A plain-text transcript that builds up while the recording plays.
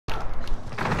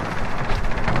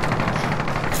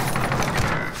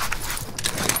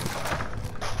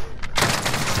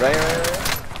Right.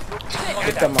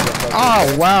 Get that motherfucker.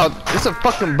 Oh wow, this is a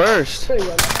fucking burst.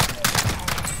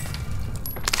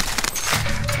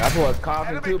 That's what's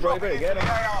coughing too, bro. You better get him.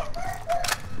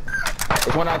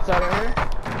 There's one outside right here.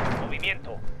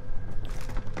 Movimiento.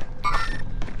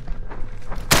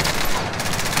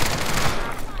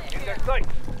 In their sight.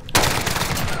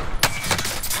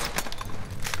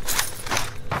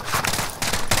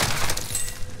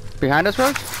 Behind us,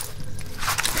 Roach?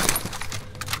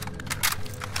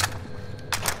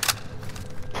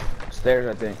 Stairs,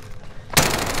 I think.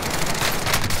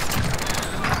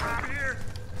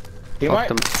 He might.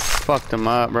 Fucked him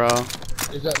up, bro.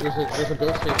 There's a ghost face right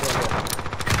there.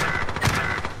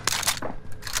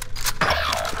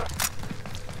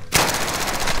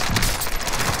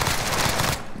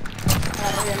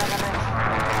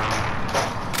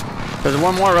 There's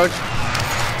one more, Roach.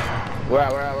 Where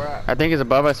at? I think he's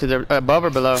above us, either above or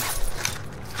below.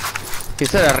 He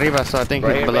said arriba, so I think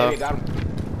Right he's here, below. baby, got him.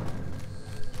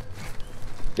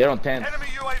 They're on 10. Enemy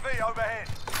UAV overhead.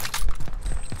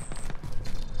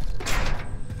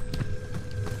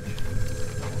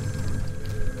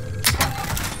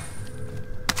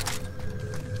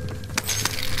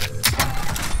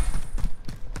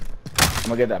 I'm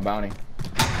gonna get that bounty.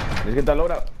 Let's get that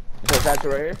load up. There's a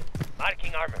satchel right here.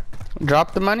 Marking armor.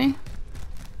 Drop the money.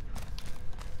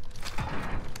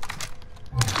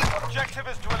 Objective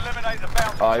is to eliminate the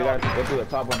bounty. Oh, you gotta go through the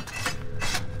top one.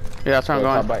 Yeah, that's where I'm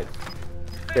Top going.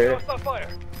 bite. Here. Hostile fire.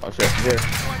 Oh shit, here.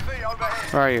 UAV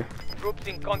overhead. Where are you? Troops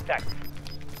in contact.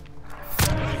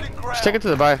 Losing ground. Just take it to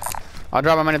the buy. I'll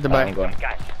drop my money at the I'm buy. going.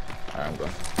 Gas. Alright, I'm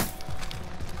going.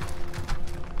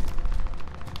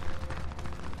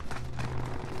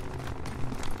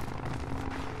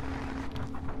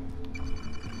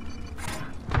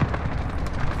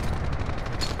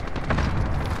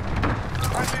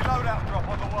 Friendly loadout drop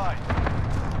on the way.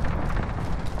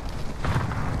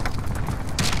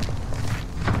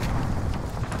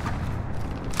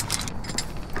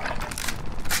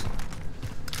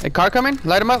 A car coming?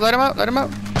 Light him up, light him up, light him up.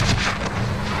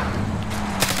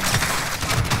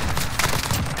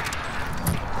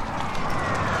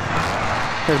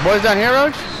 There's boys down here,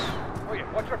 Roach? Oh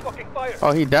yeah, watch your fucking fire.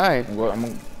 Oh, he died.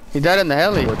 I'm He died in the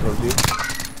heli. going towards you. No,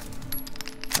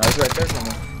 it's right there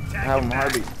somewhere. I have him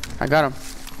heartbeat. I got him.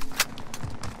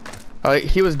 Oh,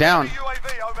 he was down.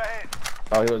 UAV overhead.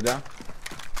 Oh, he was down?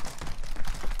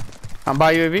 I'm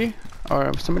by UAV?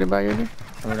 Or somebody by UAV?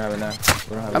 I don't have it now.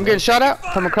 We don't have I'm it getting shot at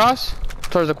from across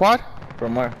towards the quad. now.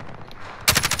 From where?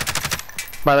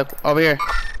 By the over here.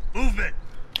 Movement.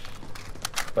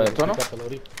 By the tunnel? Got the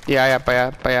loadie. Yeah,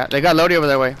 yeah. They got Lodi over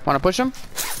their way. Wanna push him?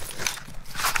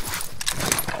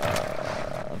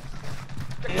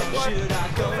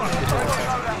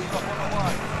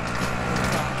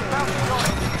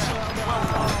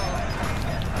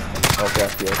 Okay, I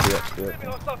see it.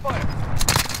 Hostile fire.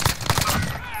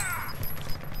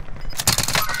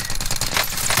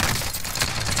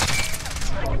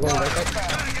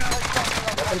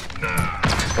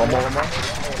 One more.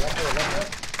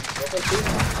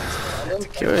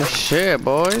 Good shit,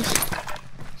 boys.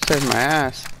 Saved my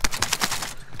ass.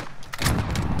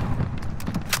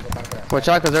 Watch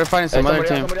out, cause they're fighting some other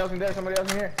team. Somebody else in there, somebody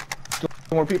else in here. Two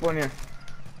more people in here.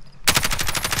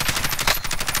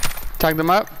 Tag them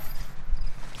up.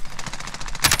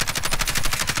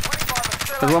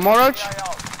 There's one more, Roach?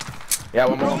 Yeah,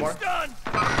 one more.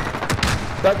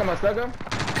 Stuck him.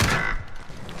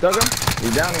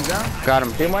 He's down. Got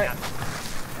him. Team white.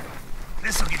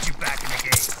 This'll get you back in the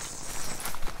game.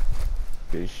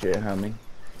 Good shit, homie.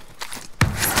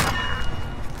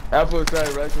 Apple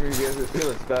started rushing me because he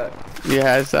was stuck.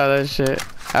 Yeah, I saw that shit.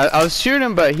 I was shooting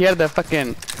him, but he had the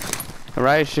fucking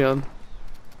riot shield.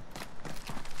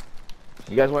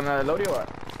 You guys want another loadie or what?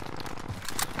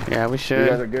 Yeah, we You should.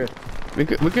 guys are good. We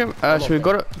could. Should we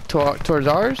go towards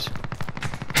ours?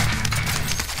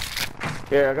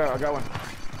 Here, I got one.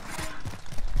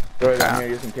 Throw it down here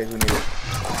just in case we need it.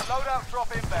 Loadout drop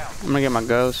inbound. I'm gonna get my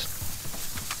ghost.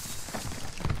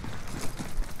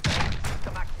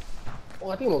 Oh,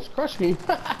 I think it almost crushed me.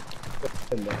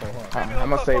 I'm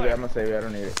gonna save it. I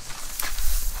don't need it.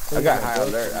 I got high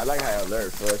alert. I like high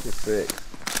alert, so that's just sick.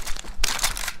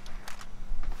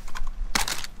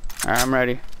 Alright, I'm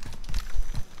ready.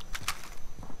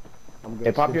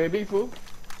 Hey, pop your AB, fool.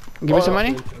 Give me some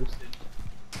money.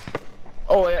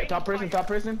 Oh, yeah, top person.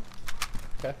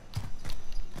 Okay.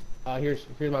 Here's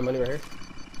my money right here.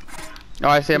 Oh,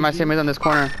 I see him. He's on this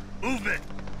corner. Movement.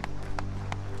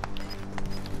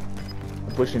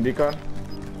 I'm pushing decon.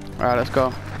 Alright, let's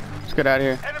go. Let's get out of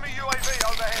here. Enemy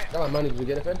UAV overhead. Got my money. Did you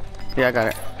get it, Fed? Yeah, I got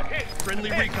it. Hit. Friendly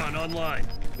recon online.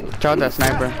 Check out that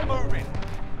sniper. Moving.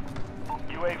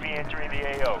 UAV entering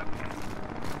the AO.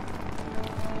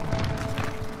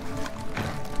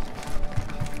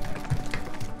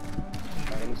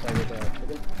 Alright, inside with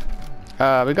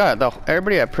chicken. We got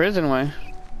everybody at prison way.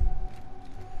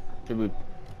 Should we?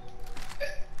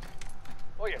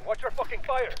 Oh yeah, watch our fucking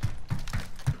fire.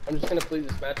 I'm just gonna play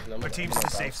this match and I'm Our team's in the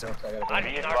safe zone.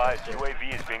 Be advised,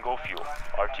 UAV is bingo fuel.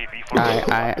 RTB for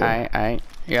I.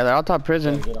 Yeah, they're all top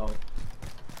prison. Get on.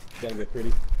 Gotta get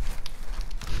pretty.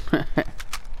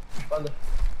 Thunder.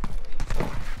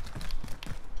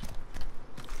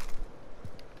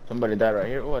 Somebody died right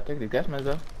here. Oh, I take the gas mask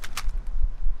though.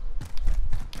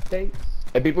 Thanks.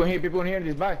 Hey, people in here.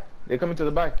 This bike. They're coming to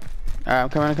the bike. I'm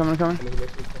coming. I'm gonna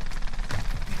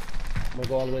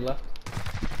go all the way left.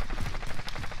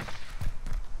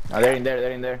 Oh, they're in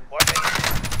there.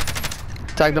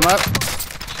 Tagged them up.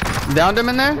 Downed him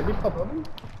in there. Did we pop open?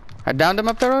 I downed him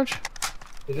up there, Roach.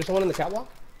 Is there someone in the catwalk?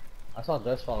 I saw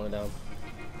Gus falling down.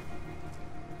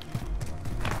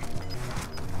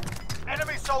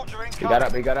 enemy soldier He got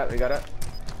up.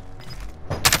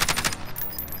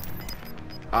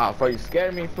 Ah, fuck, you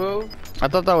scared me, fool. I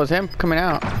thought that was him coming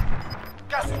out.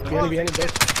 Gas is Behind you,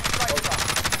 bitch. Straight up.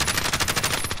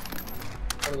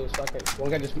 One of those fucking. One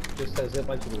guy just says zip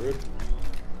line to the roof.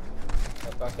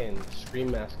 That fucking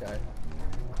scream mask guy.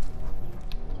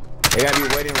 They gotta be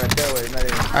waiting right there. Where not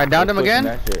even, I downed him again?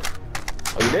 that shit.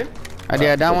 Oh, you did? I did.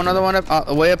 I downed another one up,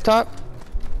 way up top.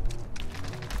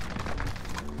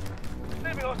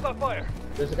 Leaving us on fire.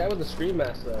 There's a guy with the scream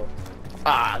mask though.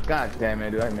 Ah, god damn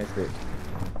it, dude. I missed it.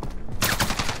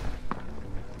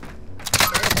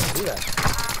 Do that.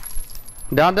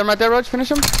 Downed him right there, Roach.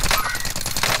 Finish him.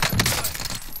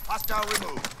 Hostile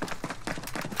removed.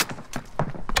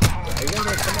 Are you guys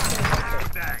gonna come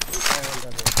up there?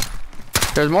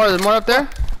 There's more up there.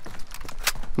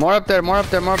 More up there.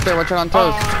 Watch out on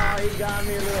toes. Oh, he got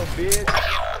me, little bitch.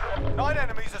 9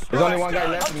 enemies are There's only one guy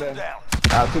left in Hunt them there.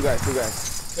 down. Two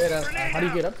guys. Wait, how do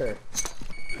you get up there?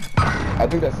 I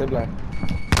think that's zipline.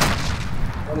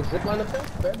 On the zip line up there?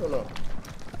 Fed or no?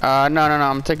 No.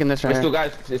 I'm taking this right There's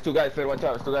here. two guys, Fed, watch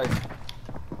out, there's two guys.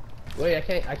 Wait,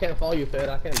 I can't follow you, Fed.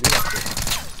 I can't do that shit.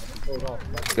 Hold on.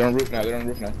 They're on roof now.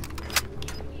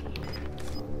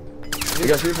 You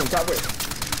guys see from top way.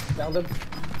 Down them.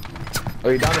 Oh,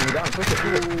 he down him, push it.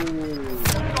 Ooh.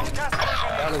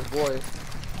 Down his boy.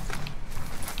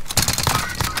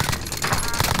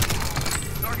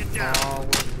 Target down.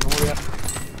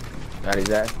 Got his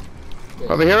ass.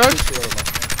 Over here, Roach.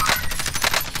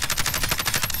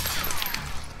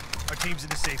 Our team's in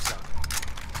the safe zone.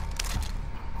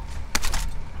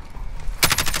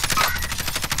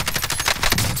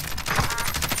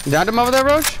 Downed him over there,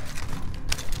 Roach.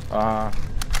 I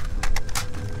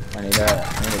need that.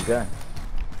 I need a gun.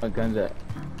 What gun's that?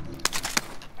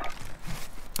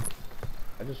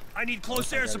 I need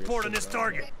close air support on this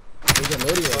target. There's a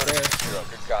Lodi right there.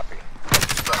 Good copy.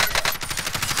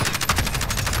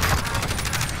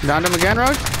 Downed him again,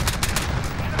 Roach.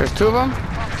 There's two of them.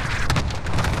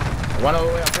 One all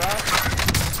the way across.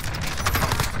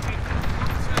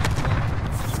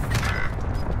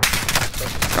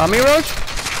 On me, Roach.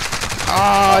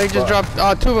 Oh, he just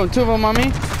dropped. Two of them on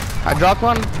me. I dropped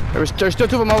one. There's still two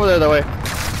of them over there, though. Way.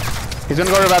 He's gonna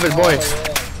go revive his boy.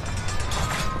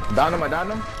 Down him, I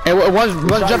downed him. Hey, one's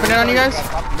jumping in on you guys.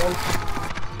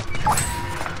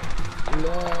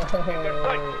 No.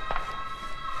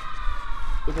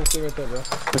 You can see right there, bro.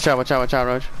 Watch out,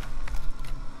 Roach.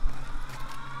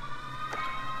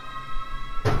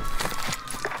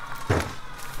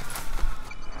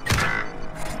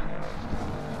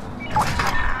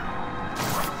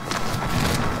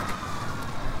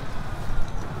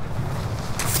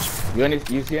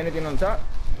 You see anything on top?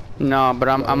 No, but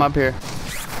I'm up here.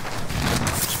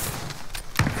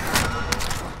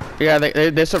 Yeah, they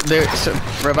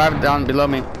revived down below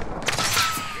me.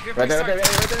 Right there.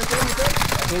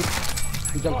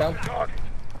 He jumped down.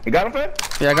 You got him, Fred?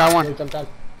 Yeah, I got He one. jumped down.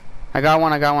 I got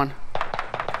one.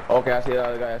 Okay, I see the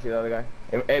other guy.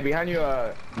 Hey, behind you,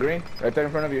 green, right there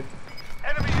in front of you.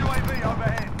 Enemy UAV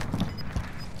overhead.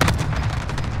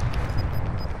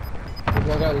 There's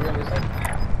one guy over here on this side.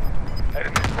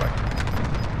 Enemies right.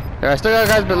 Yeah, I still got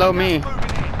guys below me.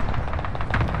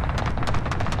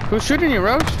 Who's shooting you,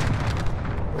 Roach?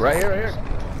 Right here.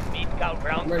 Need scout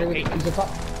round I'm ready with location. he's a pop.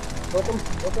 Welcome.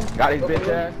 Got his bitch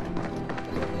ass.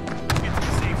 Get to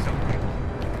the safe zone.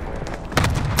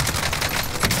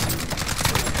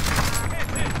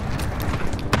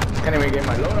 Can't even get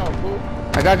my load on, fool.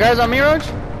 I got guys on me, Roach.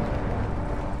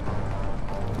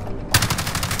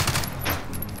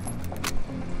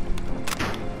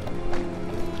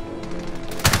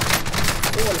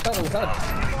 Oh, on the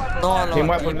side. No, no, Team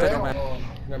weapon there? Oh,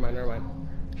 never mind.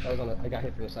 That was on I got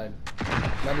hit from the side.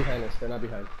 Not behind us. They're not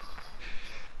behind.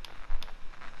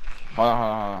 Hold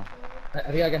on.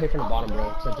 I think I got hit from the bottom, bro.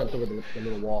 Cause I jumped over the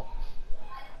little wall.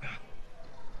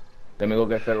 Let me go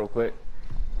get Fed real quick.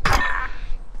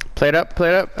 Play it up.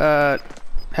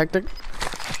 Hectic.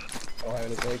 I don't have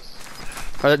any plates.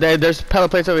 There's pellet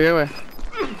plates over here. Wait.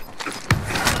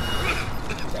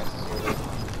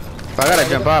 I gotta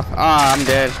jump off. Ah, I'm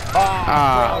dead.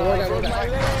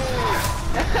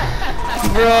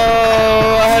 Bro,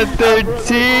 I had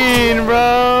 13,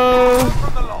 bro.